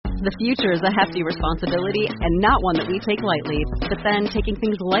The future is a hefty responsibility and not one that we take lightly. But then taking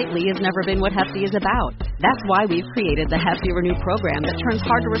things lightly has never been what Hefty is about. That's why we've created the Hefty Renew program that turns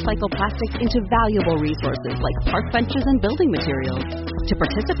hard-to-recycle plastics into valuable resources like park benches and building materials. To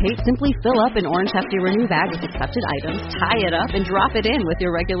participate, simply fill up an orange Hefty Renew bag with accepted items, tie it up, and drop it in with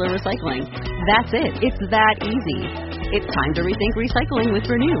your regular recycling. That's it. It's that easy. It's time to rethink recycling with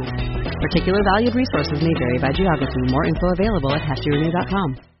Renew. Particular valued resources may vary by geography. More info available at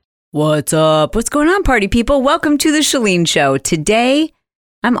heftyrenew.com. What's up? What's going on, party people? Welcome to the Chalene Show. Today,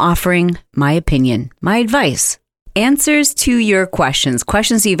 I'm offering my opinion, my advice, answers to your questions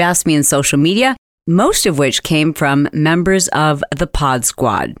that you've asked me in social media, most of which came from members of the Pod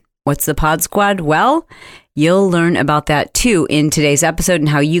Squad. What's the Pod Squad? Well, you'll learn about that too in today's episode and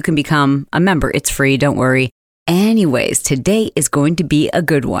how you can become a member. It's free, don't worry. Anyways, today is going to be a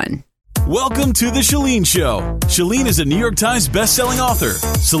good one. Welcome to The Chalene Show. Chalene is a New York Times bestselling author,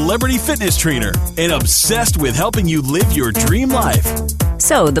 celebrity fitness trainer, and obsessed with helping you live your dream life.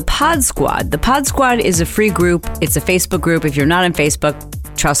 So, the Pod Squad. The Pod Squad is a free group. It's a Facebook group. If you're not on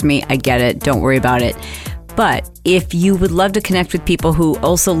Facebook, trust me, I get it. Don't worry about it. But if you would love to connect with people who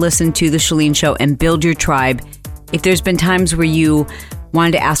also listen to The Chalene Show and build your tribe, if there's been times where you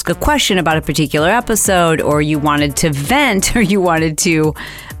wanted to ask a question about a particular episode, or you wanted to vent, or you wanted to,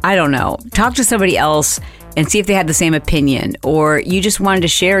 I don't know, talk to somebody else and see if they had the same opinion, or you just wanted to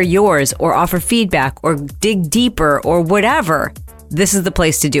share yours or offer feedback or dig deeper or whatever, this is the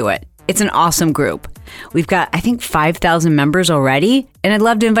place to do it. It's an awesome group. We've got, I think, 5,000 members already, and I'd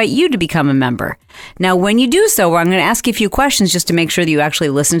love to invite you to become a member. Now, when you do so, I'm going to ask you a few questions just to make sure that you actually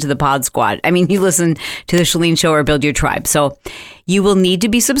listen to the Pod Squad. I mean, you listen to the Chalene Show or Build Your Tribe. So you will need to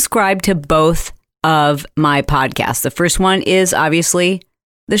be subscribed to both of my podcasts. The first one is obviously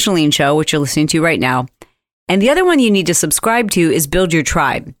the Chalene Show, which you're listening to right now. And the other one you need to subscribe to is Build Your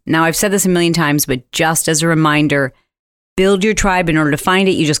Tribe. Now, I've said this a million times, but just as a reminder, Build Your Tribe, in order to find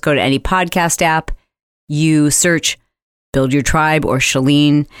it, you just go to any podcast app, you search Build Your Tribe or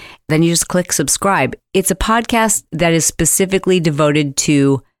Chalene, then you just click subscribe. It's a podcast that is specifically devoted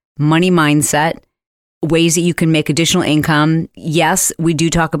to money mindset, ways that you can make additional income. Yes, we do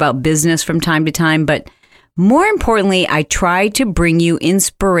talk about business from time to time, but more importantly, I try to bring you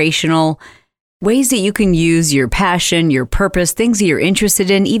inspirational ways that you can use your passion, your purpose, things that you're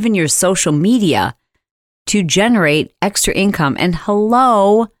interested in, even your social media to generate extra income. And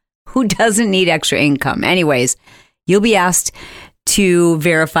hello, who doesn't need extra income? Anyways, you'll be asked to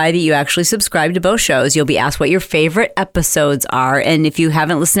verify that you actually subscribe to both shows. You'll be asked what your favorite episodes are. And if you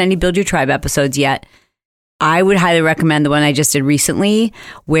haven't listened to any Build Your Tribe episodes yet, I would highly recommend the one I just did recently,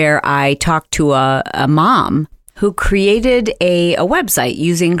 where I talked to a mom who created a website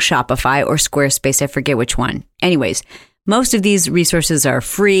using Shopify or Squarespace. I forget which one. Anyways, most of these resources are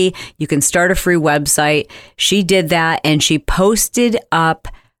free. You can start a free website. She did that, and she posted up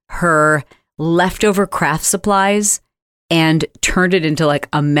her leftover craft supplies and turned it into like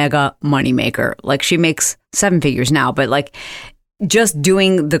a mega moneymaker. Like, she makes 7 figures now, but like just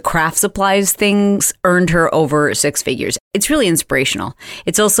doing the craft supplies things earned her over 6 figures. It's really inspirational.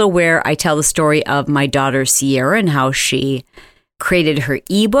 It's also where I tell the story of my daughter Sierra and how she created her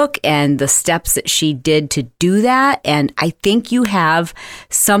ebook and the steps that she did to do that. And I think you have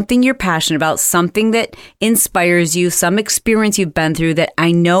something you're passionate about, something that inspires you, some experience you've been through that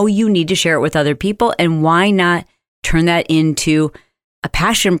I know you need to share it with other people. And why not turn that into a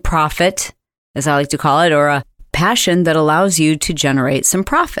passion profit, as I like to call it, or a passion that allows you to generate some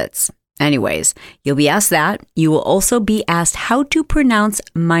profits. Anyways, you'll be asked that. You will also be asked how to pronounce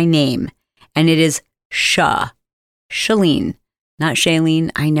my name. And it is Chalene. Not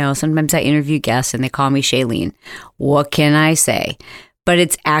Shailene. I know sometimes I interview guests and they call me Shailene. What can I say? But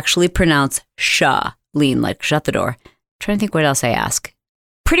it's actually pronounced Chalene, like shut the door. I'm trying to think what else I ask.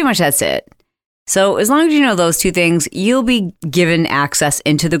 Pretty much that's it. So as long as you know those two things, you'll be given access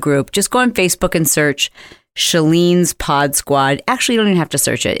into the group. Just go on Facebook and search Chalene's Pod Squad. Actually, you don't even have to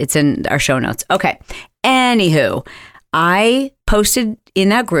search it. It's in our show notes. Okay. Anywho, I posted in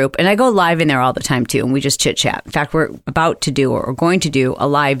that group, and I go live in there all the time too, and we just chit chat. In fact, we're about to do, or going to do, a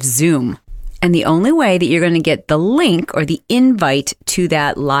live Zoom. And the only way that you're going to get the link or the invite to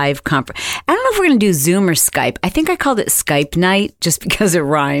that live conference, I don't know if we're going to do Zoom or Skype. I think I called it Skype night just because it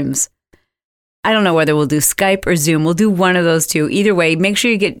rhymes. I don't know whether we'll do Skype or Zoom. We'll do one of those two. Either way, make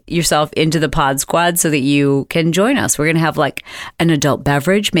sure you get yourself into the Pod Squad so that you can join us. We're going to have like an adult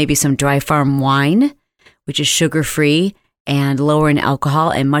beverage, maybe some dry farm wine, which is sugar-free and lower in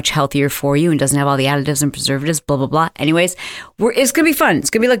alcohol and much healthier for you and doesn't have all the additives and preservatives, blah, blah, blah. Anyways, it's going to be fun. It's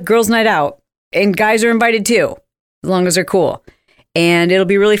going to be like girls' night out. And guys are invited too, as long as they're cool. And it'll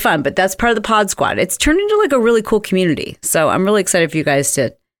be really fun. But that's part of the Pod Squad. It's turned into like a really cool community. So I'm really excited for you guys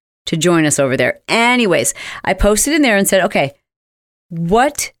to join us over there. Anyways, I posted in there and said, okay,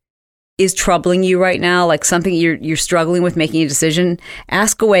 what is troubling you right now? Like something you're struggling with making a decision?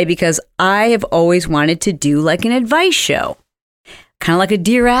 Ask away, because I have always wanted to do like an advice show, kind of like a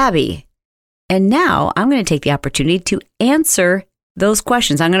Dear Abby. And now I'm going to take the opportunity to answer those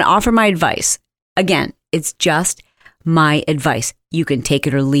questions. I'm going to offer my advice. Again, it's just my advice. You can take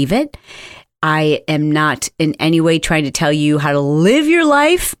it or leave it. I am not in any way trying to tell you how to live your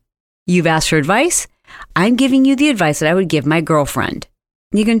life. You've asked for advice. I'm giving you the advice that I would give my girlfriend.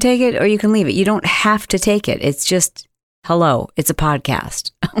 You can take it or you can leave it. You don't have to take it. It's just, hello, it's a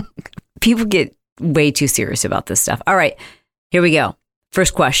podcast. People get way too serious about this stuff. All right, here we go.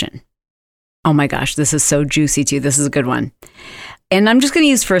 First question. Oh my gosh, this is so juicy too. This is a good one. And I'm just going to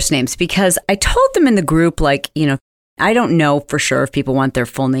use first names because I told them in the group, like, I don't know for sure if people want their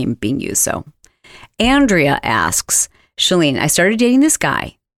full name being used. So Andrea asks, Chalene, I started dating this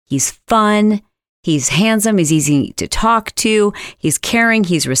guy. He's fun. He's handsome. He's easy to talk to. He's caring.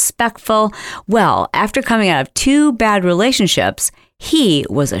 He's respectful. Well, after coming out of 2 bad relationships, he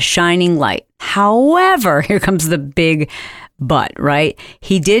was a shining light. However, here comes the big but, right?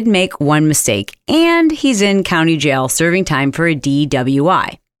 He did make one mistake and he's in county jail serving time for a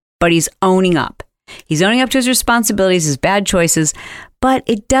DWI. But he's owning up. He's owning up to his responsibilities, his bad choices, but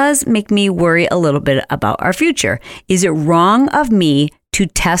it does make me worry a little bit about our future. Is it wrong of me to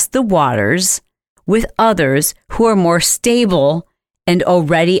test the waters with others who are more stable and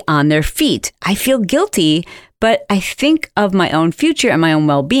already on their feet? I feel guilty, but I think of my own future and my own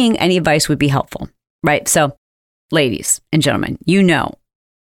well-being. Any advice would be helpful, right? So, ladies and gentlemen,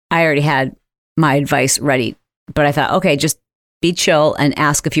 I already had my advice ready, but I thought, okay, just be chill and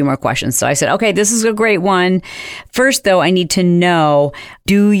ask a few more questions. So I said, okay, this is a great one. First, though, I need to know,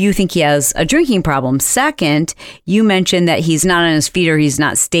 do you think he has a drinking problem? Second, you mentioned that he's not on his feet or he's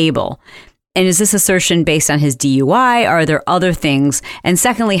not stable. And is this assertion based on his DUI? Or are there other things? And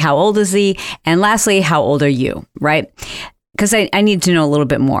secondly, how old is he? And lastly, how old are you? Right? Because I need to know a little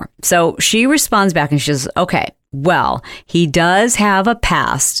bit more. So she responds back and she says, okay, well, he does have a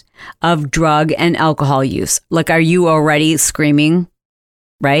past of drug and alcohol use. Like, are you already screaming?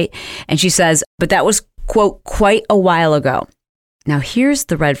 Right? And she says, but that was, quote, quite a while ago. Now, here's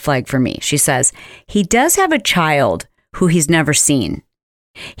the red flag for me. She says, he does have a child who he's never seen.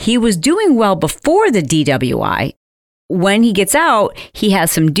 He was doing well before the DWI. When he gets out, he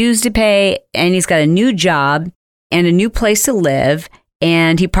has some dues to pay and he's got a new job and a new place to live.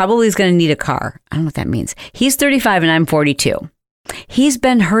 And he probably is going to need a car. I don't know what that means. He's 35 and I'm 42. He's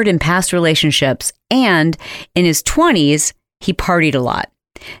been hurt in past relationships. And in his 20s, he partied a lot.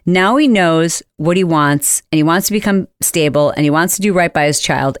 Now he knows what he wants and he wants to become stable and he wants to do right by his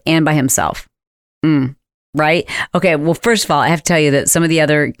child and by himself. Right? Okay. Well, first of all, I have to tell you that some of the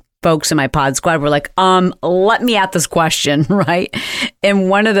other folks in my pod squad were like, let me at this question. Right? And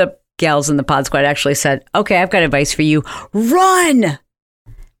one of the gals in the pod squad actually said, okay, I've got advice for you. Run!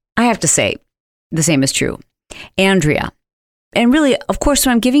 I have to say, the same is true. Andrea. And really, of course,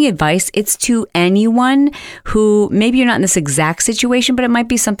 when I'm giving advice, it's to anyone who maybe you're not in this exact situation, but it might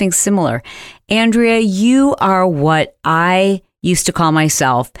be something similar. Andrea, you are what I used to call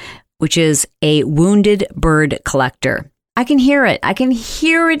myself, which is a wounded bird collector. I can hear it. I can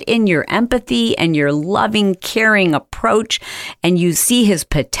hear it in your empathy and your loving, caring approach, and you see his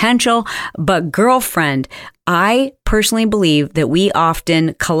potential. But girlfriend, I personally believe that we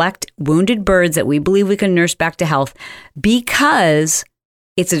often collect wounded birds that we believe we can nurse back to health because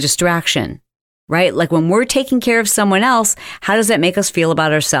it's a distraction, right? Like when we're taking care of someone else, how does that make us feel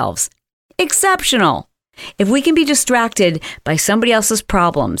about ourselves? Exceptional. If we can be distracted by somebody else's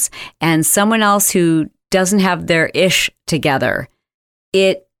problems and someone else who doesn't have their ish together,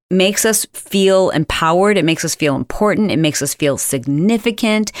 it makes us feel empowered. It makes us feel important. It makes us feel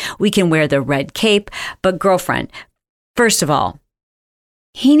significant. We can wear the red cape. But girlfriend, first of all,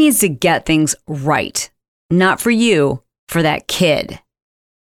 he needs to get things right. Not for you, for that kid.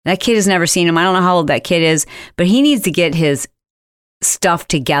 That kid has never seen him. I don't know how old that kid is, but he needs to get his stuff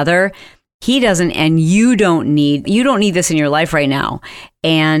together. He doesn't, and you don't need this in your life right now.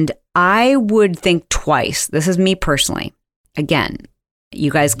 And I would think twice. This is me personally. Again, you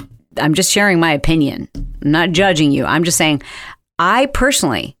guys, I'm just sharing my opinion. I'm not judging you. I'm just saying I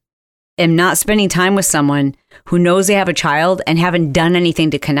personally am not spending time with someone who knows they have a child and haven't done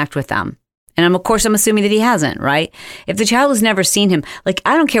anything to connect with them. And I'm assuming that he hasn't, right? If the child has never seen him, like,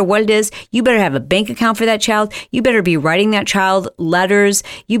 I don't care what it is, you better have a bank account for that child. You better be writing that child letters.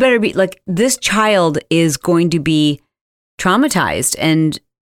 You better be like, this child is going to be traumatized and,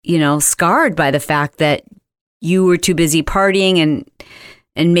 scarred by the fact that you were too busy partying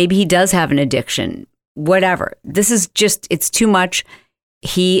and maybe he does have an addiction, whatever. This is just, it's too much.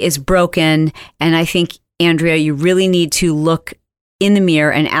 He is broken. And I think, Andrea, you really need to look in the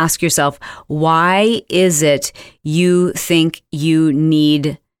mirror and ask yourself, why is it you think you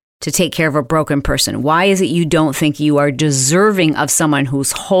need to take care of a broken person? Why is it you don't think you are deserving of someone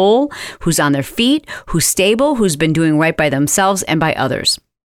who's whole, who's on their feet, who's stable, who's been doing right by themselves and by others?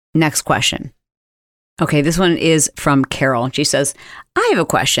 Next question. Okay, this one is from Carol. She says, I have a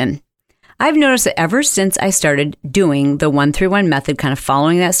question. I've noticed that ever since I started doing the 1-3-1 method, kind of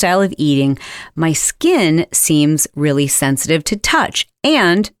following that style of eating, my skin seems really sensitive to touch.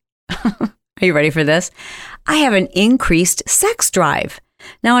 And, are you ready for this? I have an increased sex drive.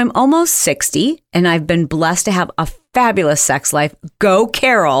 Now I'm almost 60 and I've been blessed to have a fabulous sex life. Go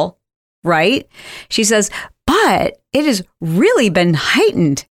Carol, right? She says, but it has really been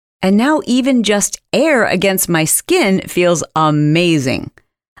heightened. And now even just air against my skin feels amazing.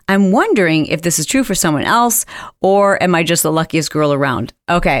 I'm wondering if this is true for someone else, or am I just the luckiest girl around?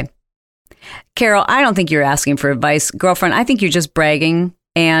 Okay. Carol, I don't think you're asking for advice. Girlfriend, I think you're just bragging,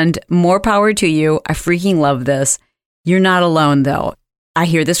 and more power to you. I freaking love this. You're not alone, though. I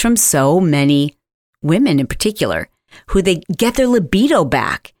hear this from so many women in particular, who they get their libido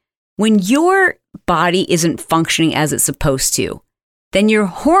back. When your body isn't functioning as it's supposed to, then your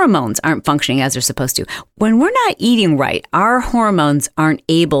hormones aren't functioning as they're supposed to. When we're not eating right, our hormones aren't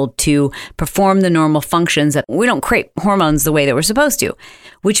able to perform the normal functions. That we don't create hormones the way that we're supposed to,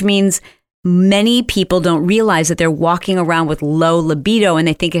 which means many people don't realize that they're walking around with low libido and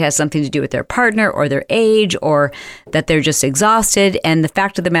they think it has something to do with their partner or their age or that they're just exhausted. And the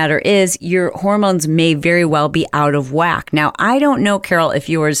fact of the matter is your hormones may very well be out of whack. Now, I don't know, Carol, if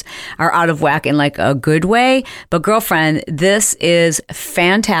yours are out of whack in like a good way, but girlfriend, this is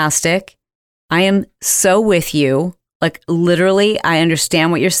fantastic. I am so with you. Like literally, I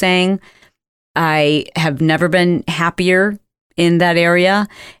understand what you're saying. I have never been happier in that area.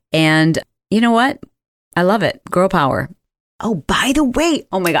 And you know what? I love it. Girl power. Oh, by the way,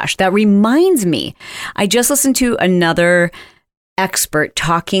 oh my gosh, that reminds me. I just listened to another expert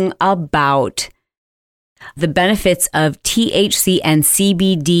talking about the benefits of THC and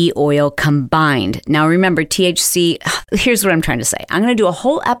CBD oil combined. Now, remember, THC, here's what I'm trying to say. I'm going to do a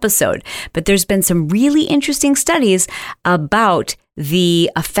whole episode, but there's been some really interesting studies about the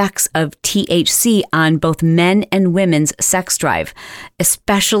effects of THC on both men and women's sex drive,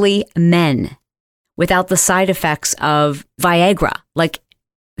 especially men, without the side effects of Viagra. Like,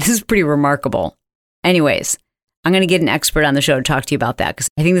 this is pretty remarkable. Anyways, I'm going to get an expert on the show to talk to you about that because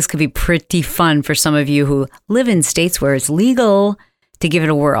I think this could be pretty fun for some of you who live in states where it's legal to give it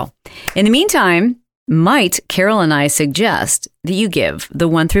a whirl. In the meantime, might Carol and I suggest that you give the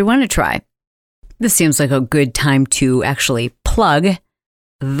 1-3-1 a try. This seems like a good time to actually plug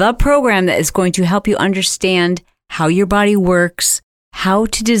the program that is going to help you understand how your body works, how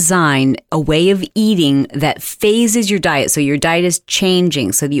to design a way of eating that phases your diet. So your diet is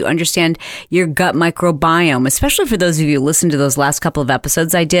changing so that you understand your gut microbiome, especially for those of you who listened to those last couple of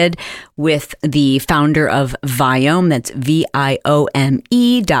episodes I did with the founder of Viome. That's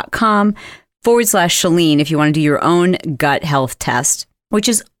viome.com/Chalene if you want to do your own gut health test, which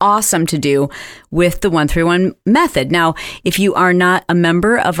is awesome to do with the 1-3-1 method. Now, if you are not a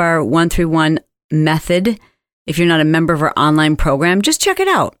member of our 1-3-1 method, if you're not a member of our online program, just check it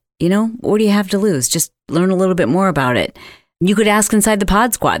out. You know, what do you have to lose? Just learn a little bit more about it. You could ask inside the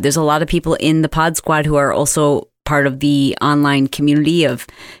Pod Squad. There's a lot of people in the Pod Squad who are also part of the online community of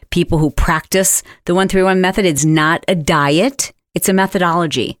people who practice the 1-3-1 method. It's not a diet. It's a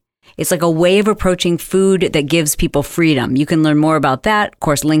methodology. It's like a way of approaching food that gives people freedom. You can learn more about that. Of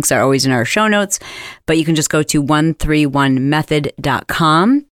course, links are always in our show notes, but you can just go to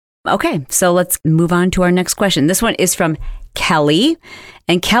 131method.com. Okay, so let's move on to our next question. This one is from Kelly,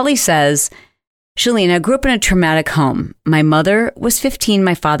 and Kelly says, Chalene, I grew up in a traumatic home. My mother was 15,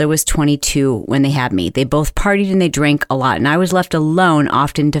 my father was 22 when they had me. They both partied and they drank a lot, and I was left alone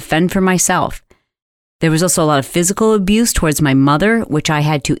often to fend for myself. There was also a lot of physical abuse towards my mother, which I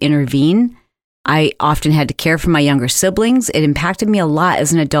had to intervene. I often had to care for my younger siblings. It impacted me a lot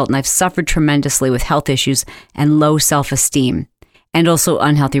as an adult, and I've suffered tremendously with health issues and low self-esteem, and also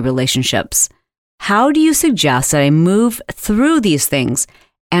unhealthy relationships. How do you suggest that I move through these things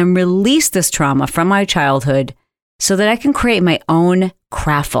and release this trauma from my childhood so that I can create my own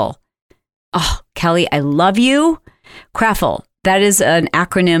craffle? Oh, Kelly, I love you. Craffle. That is an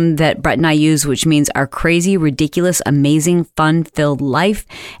acronym that Brett and I use, which means our crazy, ridiculous, amazing, fun-filled life.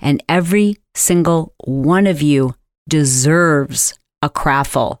 And every single one of you deserves a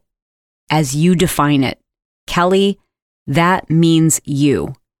craffle as you define it. Kelly, that means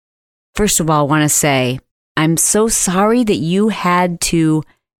you. First of all, I want to say, I'm so sorry that you had to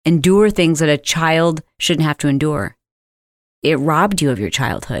endure things that a child shouldn't have to endure. It robbed you of your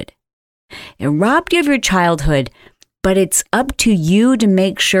childhood. It robbed you of your childhood, but it's up to you to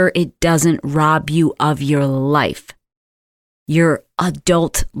make sure it doesn't rob you of your life, your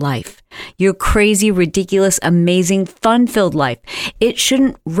adult life, your crazy, ridiculous, amazing, fun-filled life. It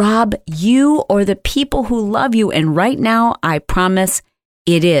shouldn't rob you or the people who love you. And right now, I promise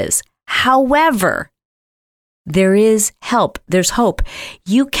it is. However, there is help. There's hope.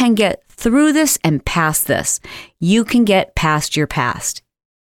 You can get through this and past this. You can get past your past.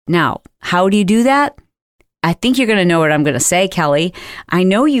 Now, how do you do that? I think you're going to know what I'm going to say, Kelly. I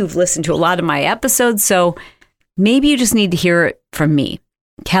know you've listened to a lot of my episodes, so maybe you just need to hear it from me.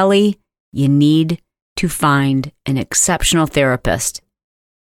 Kelly, you need to find an exceptional therapist.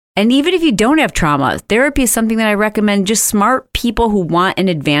 And even if you don't have trauma, therapy is something that I recommend just smart people who want an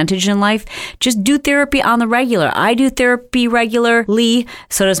advantage in life. Just do therapy on the regular. I do therapy regularly.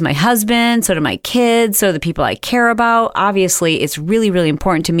 So does my husband. So do my kids. So do the people I care about. Obviously, it's really, really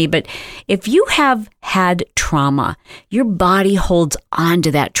important to me. But if you have had trauma, your body holds on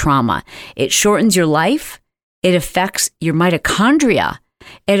to that trauma. It shortens your life. It affects your mitochondria.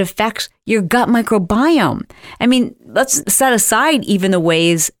 It affects your gut microbiome. I mean, let's set aside even the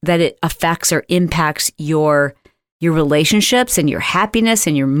ways that it affects or impacts your relationships and your happiness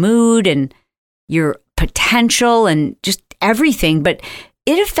and your mood and your potential and just everything. But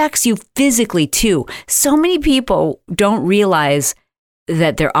it affects you physically too. So many people don't realize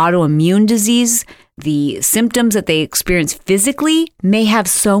that their autoimmune disease, the symptoms that they experience physically, may have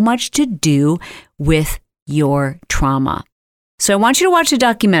so much to do with your trauma. So I want you to watch a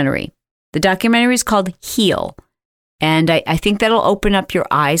documentary. The documentary is called Heal. And I think that'll open up your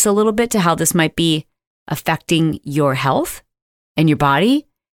eyes a little bit to how this might be affecting your health and your body,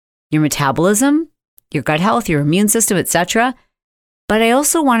 your metabolism, your gut health, your immune system, etc. But I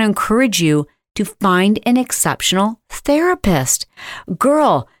also want to encourage you to find an exceptional therapist.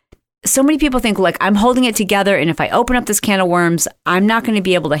 Girl, so many people think like I'm holding it together, and if I open up this can of worms, I'm not going to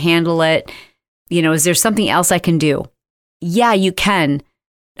be able to handle it. You know, is there something else I can do? Yeah, you can.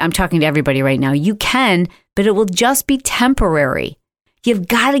 I'm talking to everybody right now. You can, but it will just be temporary. You've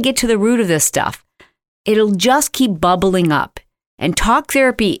got to get to the root of this stuff. It'll just keep bubbling up. And talk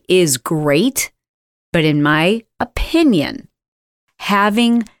therapy is great, but in my opinion,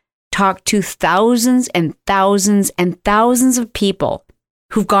 having talked to thousands and thousands and thousands of people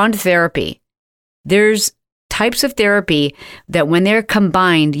who've gone to therapy, there's types of therapy that when they're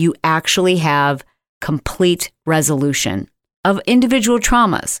combined, you actually have complete resolution of individual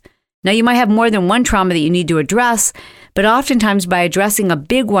traumas. Now, you might have more than one trauma that you need to address, but oftentimes by addressing a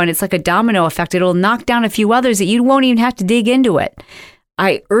big one, it's like a domino effect. It'll knock down a few others that you won't even have to dig into it.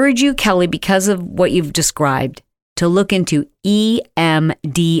 I urge you, Kelly, because of what you've described, to look into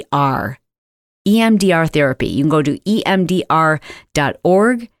EMDR therapy. You can go to emdr.org,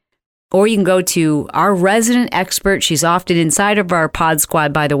 or you can go to our resident expert. She's often inside of our pod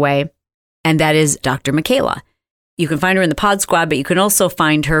squad, by the way, and that is Dr. Michaela. You can find her in the pod squad, but you can also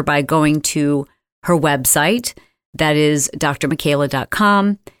find her by going to her website. That is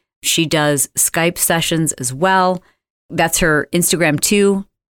drmichaela.com. She does Skype sessions as well. That's her Instagram too,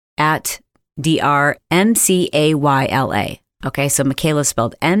 at drmcayla. Okay, so Michaela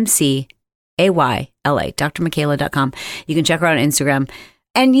spelled MCAYLA, drmichaela.com. You can check her out on Instagram.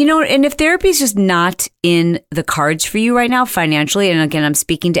 And, you know, and if therapy is just not in the cards for you right now financially, and again, I'm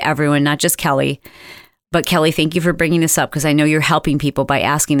speaking to everyone, not just Kelly, but Kelly, thank you for bringing this up because I know you're helping people by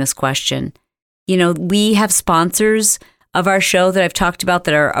asking this question. You know, we have sponsors of our show that I've talked about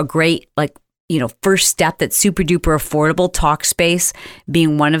that are a great, like, you know, first step that's super duper affordable, Talkspace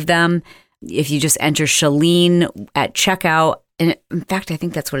being one of them. If you just enter Shalene at checkout, and in fact, I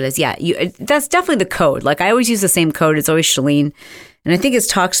think that's what it is. Yeah, that's definitely the code. Like I always use the same code. It's always Shalene. And I think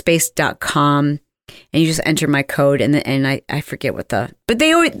it's Talkspace.com. And you just enter my code, and I forget what but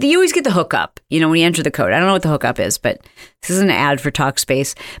you always get the hookup, you know, when you enter the code. I don't know what the hookup is, but this isn't an ad for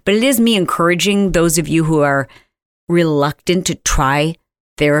Talkspace. But it is me encouraging those of you who are reluctant to try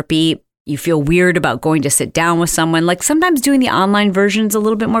therapy. You feel weird about going to sit down with someone. Like sometimes doing the online version is a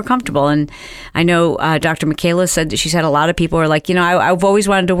little bit more comfortable. And I know Dr. Michaela said that she's had a lot of people who are like, you know, I've always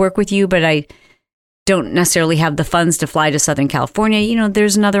wanted to work with you, but I don't necessarily have the funds to fly to Southern California. You know,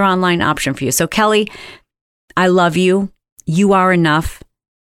 there's another online option for you. So Kelly, I love you. You are enough.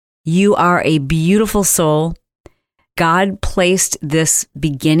 You are a beautiful soul. God placed this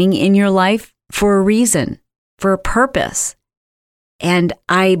beginning in your life for a reason, for a purpose. And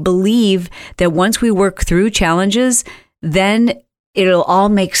I believe that once we work through challenges, then it'll all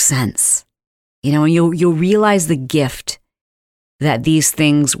make sense. And you'll realize the gift that these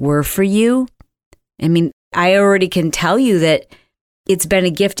things were for you. I mean, I already can tell you that it's been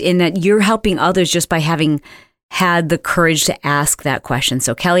a gift in that you're helping others just by having had the courage to ask that question.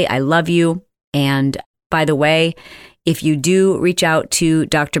 So Kelly, I love you. And by the way, if you do reach out to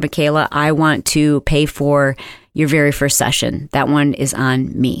Dr. Michaela, I want to pay for your very first session. That one is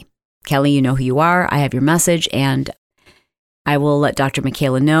on me. Kelly, you know who you are. I have your message, and I will let Dr.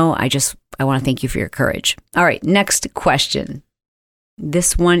 Michaela know. I want to thank you for your courage. All right, next question.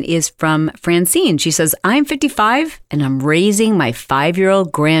 This one is from Francine. She says, I'm 55 and I'm raising my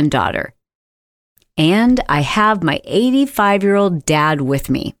 5-year-old granddaughter. And I have my 85-year-old dad with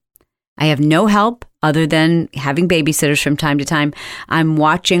me. I have no help other than having babysitters from time to time. I'm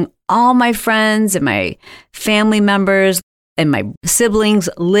watching all my friends and my family members and my siblings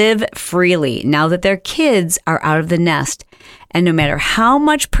live freely now that their kids are out of the nest. And no matter how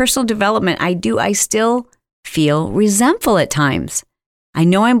much personal development I do, I still feel resentful at times. I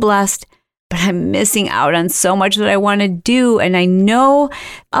know I'm blessed, but I'm missing out on so much that I want to do. And I know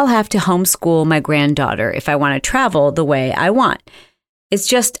I'll have to homeschool my granddaughter if I want to travel the way I want. It's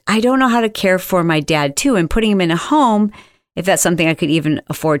just, I don't know how to care for my dad too. And putting him in a home, if that's something I could even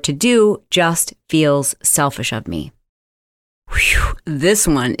afford to do, just feels selfish of me. Whew, this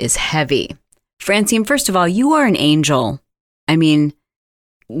one is heavy. Francine, first of all, you are an angel. I mean,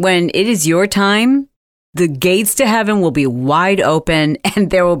 when it is your time, the gates to heaven will be wide open and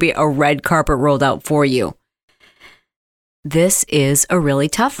there will be a red carpet rolled out for you. This is a really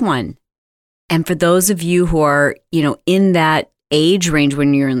tough one. And for those of you who are, in that age range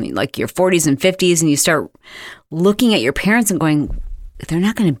when you're in like your 40s and 50s and you start looking at your parents and going, they're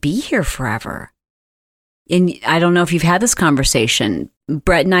not going to be here forever. And I don't know if you've had this conversation.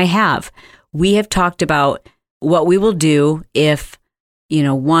 Brett and I have. We have talked about what we will do if,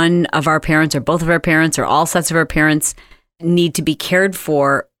 one of our parents or both of our parents or all sets of our parents need to be cared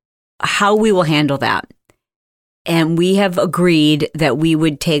for, how we will handle that. And we have agreed that we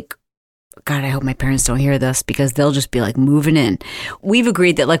would take, God, I hope my parents don't hear this because they'll just be like moving in. We've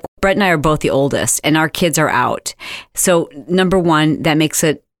agreed that like Brett and I are both the oldest and our kids are out. So number one, that makes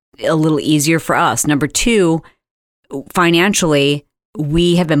it a little easier for us. Number two, financially,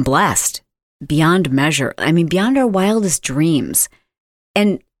 we have been blessed beyond measure. I mean, beyond our wildest dreams.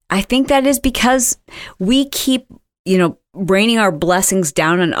 And I think that is because we keep, raining our blessings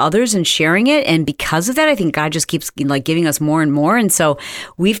down on others and sharing it. And because of that, I think God just keeps giving us more and more. And so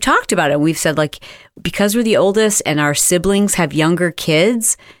we've talked about it. We've said because we're the oldest and our siblings have younger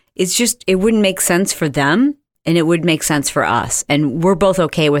kids, it wouldn't make sense for them and it would make sense for us. And we're both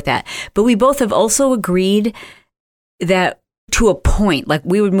okay with that. But we both have also agreed that to a point,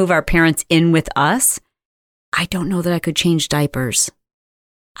 we would move our parents in with us. I don't know that I could change diapers.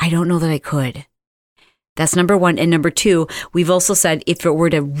 I don't know that I could. That's number one. And number two, we've also said if it were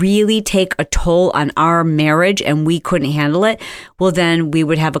to really take a toll on our marriage and we couldn't handle it, well, then we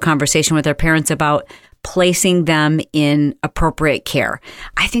would have a conversation with our parents about placing them in appropriate care.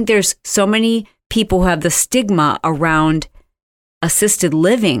 I think there's so many people who have the stigma around assisted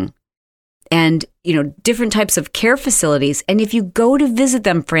living and, different types of care facilities. And if you go to visit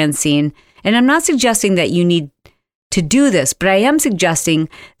them, Francine, and I'm not suggesting that you need to do this, but I am suggesting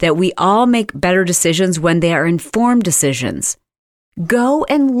that we all make better decisions when they are informed decisions. Go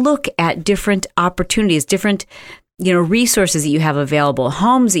and look at different opportunities, different, resources that you have available,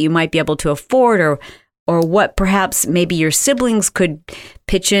 homes that you might be able to afford or what perhaps maybe your siblings could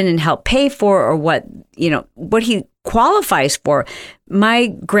pitch in and help pay for or what he qualifies for. My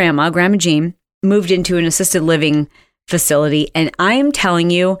Grandma Jean, moved into an assisted living facility. And I am telling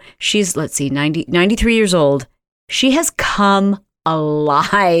you, she's, 93 years old. She has come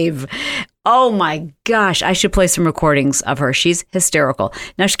alive. Oh my gosh. I should play some recordings of her. She's hysterical.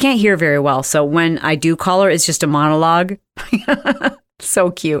 Now she can't hear very well. So when I do call her, it's just a monologue.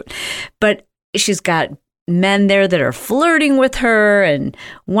 So cute. But she's got men there that are flirting with her. And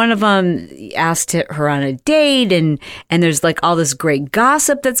one of them asked her on a date. And there's all this great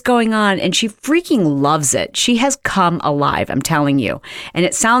gossip that's going on. And she freaking loves it. She has come alive. I'm telling you. And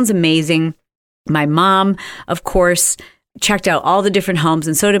it sounds amazing. My mom, of course, checked out all the different homes,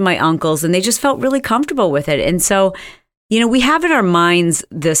 and so did my uncles, and they just felt really comfortable with it. And so, we have in our minds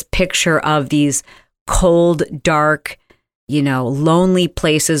this picture of these cold, dark, lonely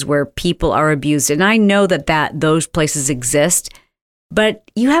places where people are abused. And I know that those places exist, but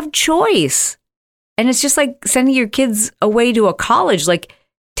you have choice. And it's just like sending your kids away to a college.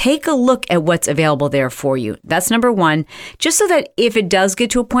 take a look at what's available there for you. That's number one, just so that if it does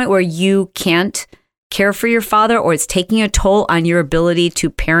get to a point where you can't care for your father or it's taking a toll on your ability to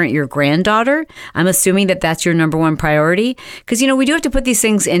parent your granddaughter, I'm assuming that that's your number one priority. Because, we do have to put these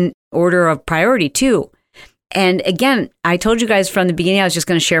things in order of priority too. And again, I told you guys from the beginning, I was just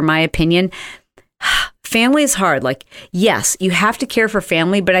going to share my opinion. Family is hard. Like, yes, you have to care for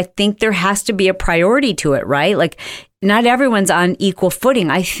family, but I think there has to be a priority to it, right? Like, not everyone's on equal footing.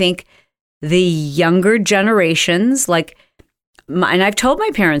 I think the younger generations, and I've told my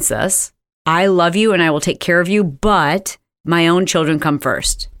parents this, I love you and I will take care of you, but my own children come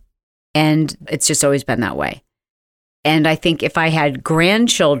first. And it's just always been that way. And I think if I had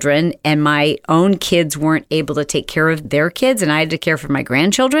grandchildren and my own kids weren't able to take care of their kids and I had to care for my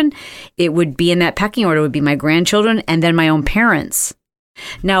grandchildren, it would be in that pecking order. It would be my grandchildren and then my own parents.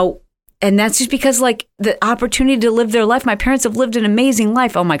 Now, and that's just because the opportunity to live their life. My parents have lived an amazing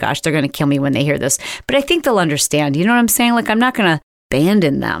life. Oh my gosh, they're going to kill me when they hear this. But I think they'll understand. You know what I'm saying? I'm not going to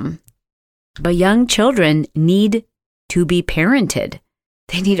abandon them. But young children need to be parented.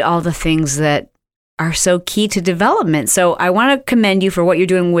 They need all the things that are so key to development. So I want to commend you for what you're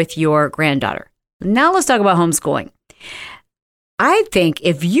doing with your granddaughter. Now let's talk about homeschooling. I think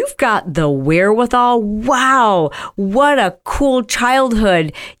if you've got the wherewithal, wow, what a cool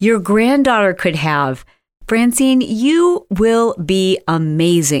childhood your granddaughter could have. Francine, you will be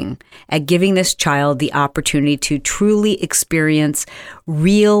amazing at giving this child the opportunity to truly experience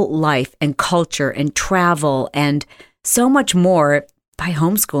real life and culture and travel and so much more by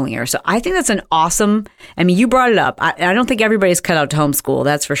homeschooling her. So I think that's an awesome, you brought it up. I don't think everybody's cut out to homeschool,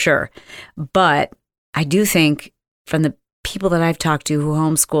 that's for sure. But I do think from the people that I've talked to who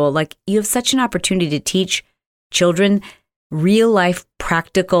homeschool, you have such an opportunity to teach children real life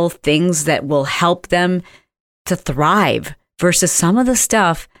practical things that will help them to thrive versus some of the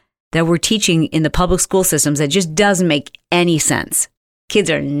stuff that we're teaching in the public school systems that just doesn't make any sense. Kids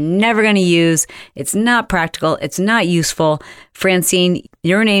are never going to use. It's not practical. It's not useful. Francine,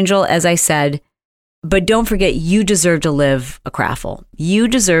 you're an angel, as I said, but don't forget you deserve to live a craffle. You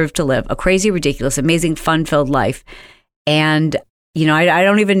deserve to live a crazy, ridiculous, amazing, fun-filled life. And, I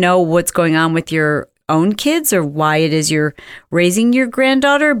don't even know what's going on with your own kids or why it is you're raising your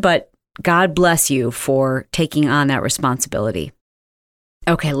granddaughter, but God bless you for taking on that responsibility.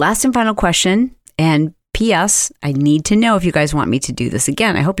 Okay, last and final question. And P.S., I need to know if you guys want me to do this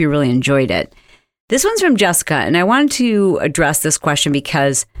again. I hope you really enjoyed it. This one's from Jessica, and I wanted to address this question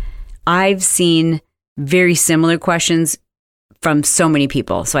because I've seen very similar questions from so many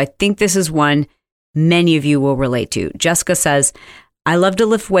people. So I think this is one many of you will relate to. Jessica says, I love to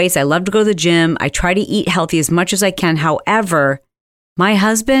lift weights. I love to go to the gym. I try to eat healthy as much as I can. However, my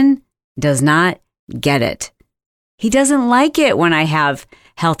husband does not get it. He doesn't like it when I have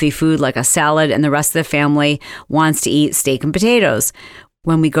healthy food like a salad and the rest of the family wants to eat steak and potatoes.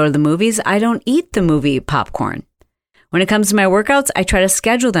 When we go to the movies, I don't eat the movie popcorn. When it comes to my workouts, I try to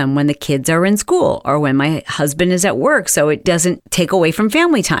schedule them when the kids are in school or when my husband is at work so it doesn't take away from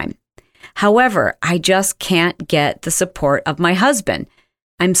family time. However, I just can't get the support of my husband.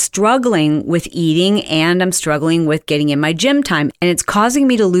 I'm struggling with eating and I'm struggling with getting in my gym time, and it's causing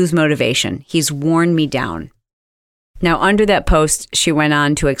me to lose motivation. He's worn me down. Now, under that post, she went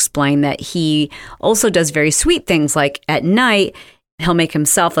on to explain that he also does very sweet things, like at night, he'll make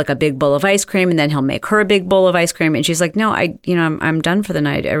himself a big bowl of ice cream and then he'll make her a big bowl of ice cream. And she's like, no, I'm done for the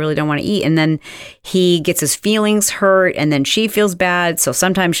night. I really don't want to eat. And then he gets his feelings hurt and then she feels bad. So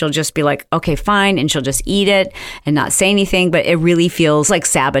sometimes she'll just be like, okay, fine. And she'll just eat it and not say anything. But it really feels like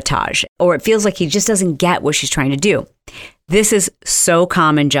sabotage, or it feels like he just doesn't get what she's trying to do. This is so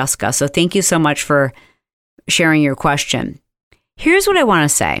common, Jessica. So thank you so much for sharing your question. Here's what I want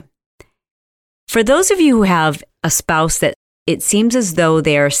to say. For those of you who have a spouse that it seems as though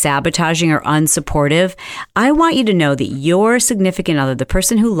they are sabotaging or unsupportive, I want you to know that your significant other, the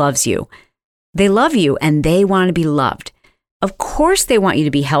person who loves you, they love you and they want to be loved. Of course, they want you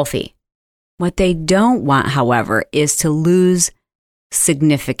to be healthy. What they don't want, however, is to lose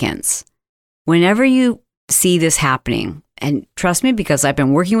significance. Whenever you see this happening, and trust me, because I've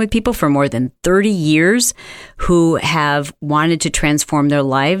been working with people for more than 30 years who have wanted to transform their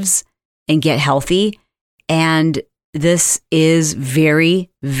lives and get healthy, and this is very,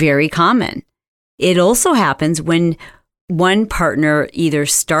 very common. It also happens when one partner either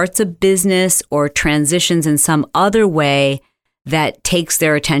starts a business or transitions in some other way that takes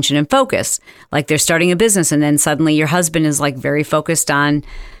their attention and focus. Like they're starting a business and then suddenly your husband is very focused on,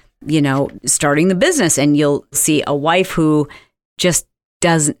 starting the business, and you'll see a wife who just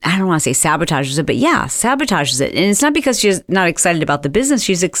doesn't, I don't want to say sabotages it, but yeah, sabotages it. And it's not because she's not excited about the business.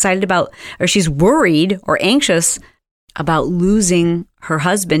 She's excited about, or she's worried or anxious about losing her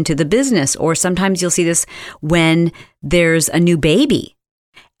husband to the business. Or sometimes you'll see this when there's a new baby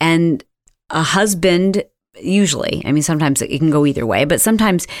and a husband, usually, I mean, sometimes it can go either way, but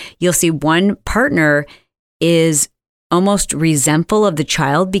sometimes you'll see one partner is almost resentful of the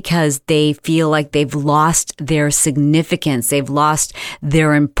child because they feel like they've lost their significance. They've lost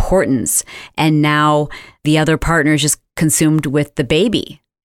their importance. And now the other partner is just consumed with the baby.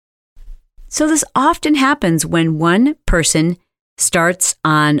 So this often happens when one person starts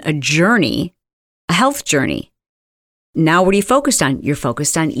on a journey, a health journey. Now, what are you focused on? You're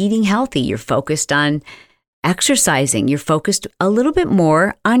focused on eating healthy. You're focused on exercising. You're focused a little bit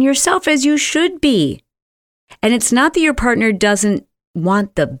more on yourself, as you should be. And it's not that your partner doesn't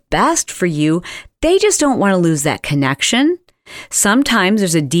want the best for you. They just don't want to lose that connection. Sometimes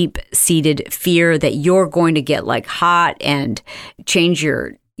there's a deep-seated fear that you're going to get like hot and change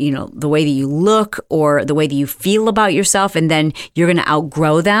your, the way that you look or the way that you feel about yourself, and then you're going to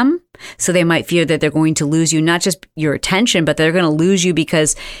outgrow them. So they might fear that they're going to lose you, not just your attention, but they're going to lose you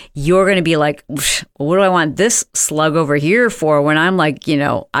because you're going to be like, what do I want this slug over here for when I'm like,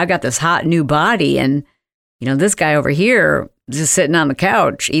 I got this hot new body and this guy over here just sitting on the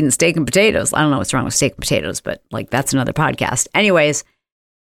couch eating steak and potatoes. I don't know what's wrong with steak and potatoes, but that's another podcast. Anyways,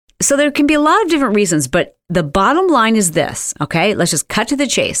 so there can be a lot of different reasons, but the bottom line is this, okay? Let's just cut to the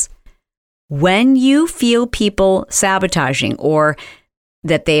chase. When you feel people sabotaging or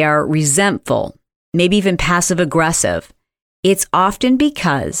that they are resentful, maybe even passive aggressive, it's often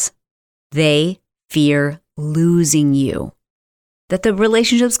because they fear losing you, that the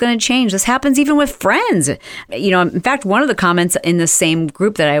relationship's going to change. This happens even with friends. In fact, one of the comments in the same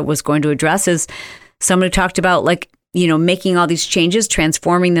group that I was going to address is someone who talked about making all these changes,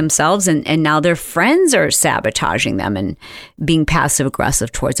 transforming themselves, and now their friends are sabotaging them and being passive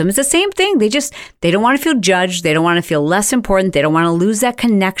aggressive towards them. It's the same thing. They don't want to feel judged. They don't want to feel less important. They don't want to lose that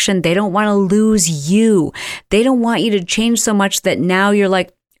connection. They don't want to lose you. They don't want you to change so much that now you're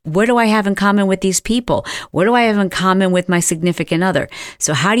like, what do I have in common with these people? What do I have in common with my significant other?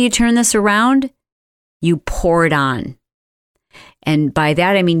 So how do you turn this around? You pour it on. And by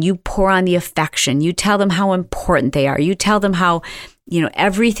that, I mean, you pour on the affection. You tell them how important they are. You tell them how,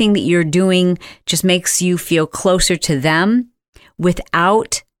 everything that you're doing just makes you feel closer to them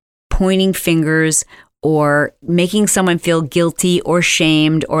without pointing fingers or making someone feel guilty or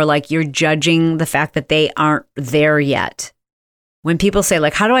shamed or like you're judging the fact that they aren't there yet. When people say,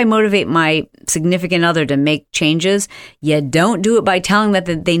 how do I motivate my significant other to make changes? You don't do it by telling them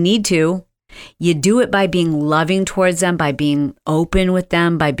that they need to. You do it by being loving towards them, by being open with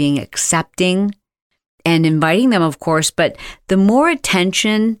them, by being accepting and inviting them, of course. But the more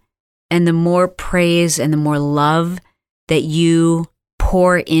attention and the more praise and the more love that you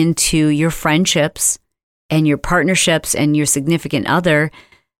pour into your friendships and your partnerships and your significant other,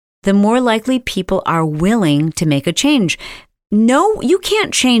 the more likely people are willing to make a change. No, you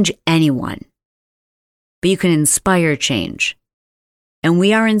can't change anyone, but you can inspire change. And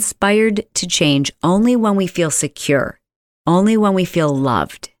we are inspired to change only when we feel secure, only when we feel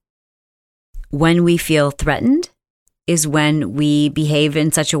loved. When we feel threatened is when we behave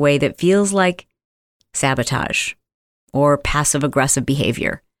in such a way that feels like sabotage or passive-aggressive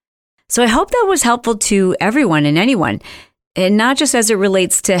behavior. So I hope that was helpful to everyone and anyone, and not just as it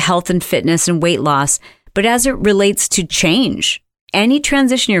relates to health and fitness and weight loss, but as it relates to change. Any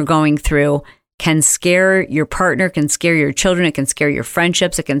transition you're going through can scare your partner, can scare your children, it can scare your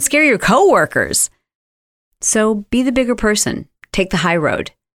friendships, it can scare your coworkers. So be the bigger person. Take the high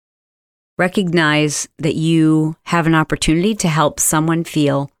road. Recognize that you have an opportunity to help someone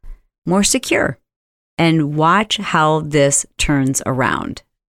feel more secure, and watch how this turns around.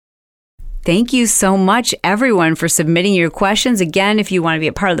 Thank you so much, everyone, for submitting your questions. Again, if you want to be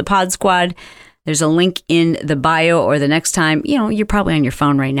a part of the Pod Squad, there's a link in the bio, or the next time, you're probably on your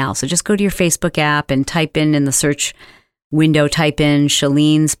phone right now. So just go to your Facebook app and type in the search window, type in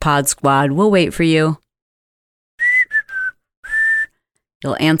Shalene's Pod Squad. We'll wait for you.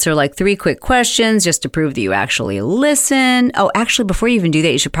 You'll answer 3 quick questions just to prove that you actually listen. Oh, actually, before you even do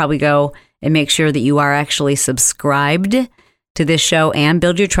that, you should probably go and make sure that you are actually subscribed to this show and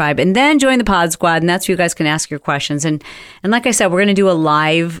build your tribe, and then join the Pod Squad. And that's where you guys can ask your questions. And like I said, we're going to do a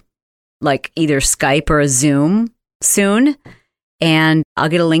live either Skype or a Zoom soon. And I'll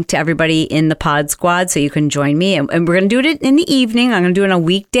get a link to everybody in the Pod Squad so you can join me. And we're going to do it in the evening. I'm going to do it on a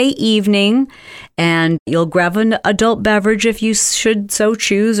weekday evening. And you'll grab an adult beverage if you should so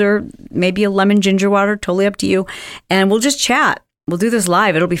choose, or maybe a lemon ginger water, totally up to you. And we'll just chat. We'll do this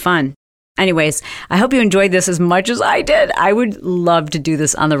live. It'll be fun. Anyways, I hope you enjoyed this as much as I did. I would love to do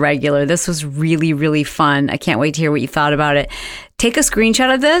this on the regular. This was really, really fun. I can't wait to hear what you thought about it. Take a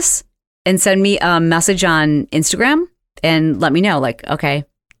screenshot of this and send me a message on Instagram and let me know, like, okay,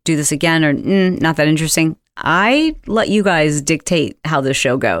 do this again or not that interesting. I let you guys dictate how this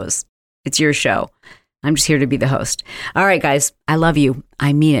show goes. It's your show. I'm just here to be the host. All right, guys, I love you.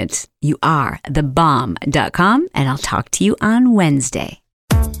 I mean it. You are thebomb.com, and I'll talk to you on Wednesday.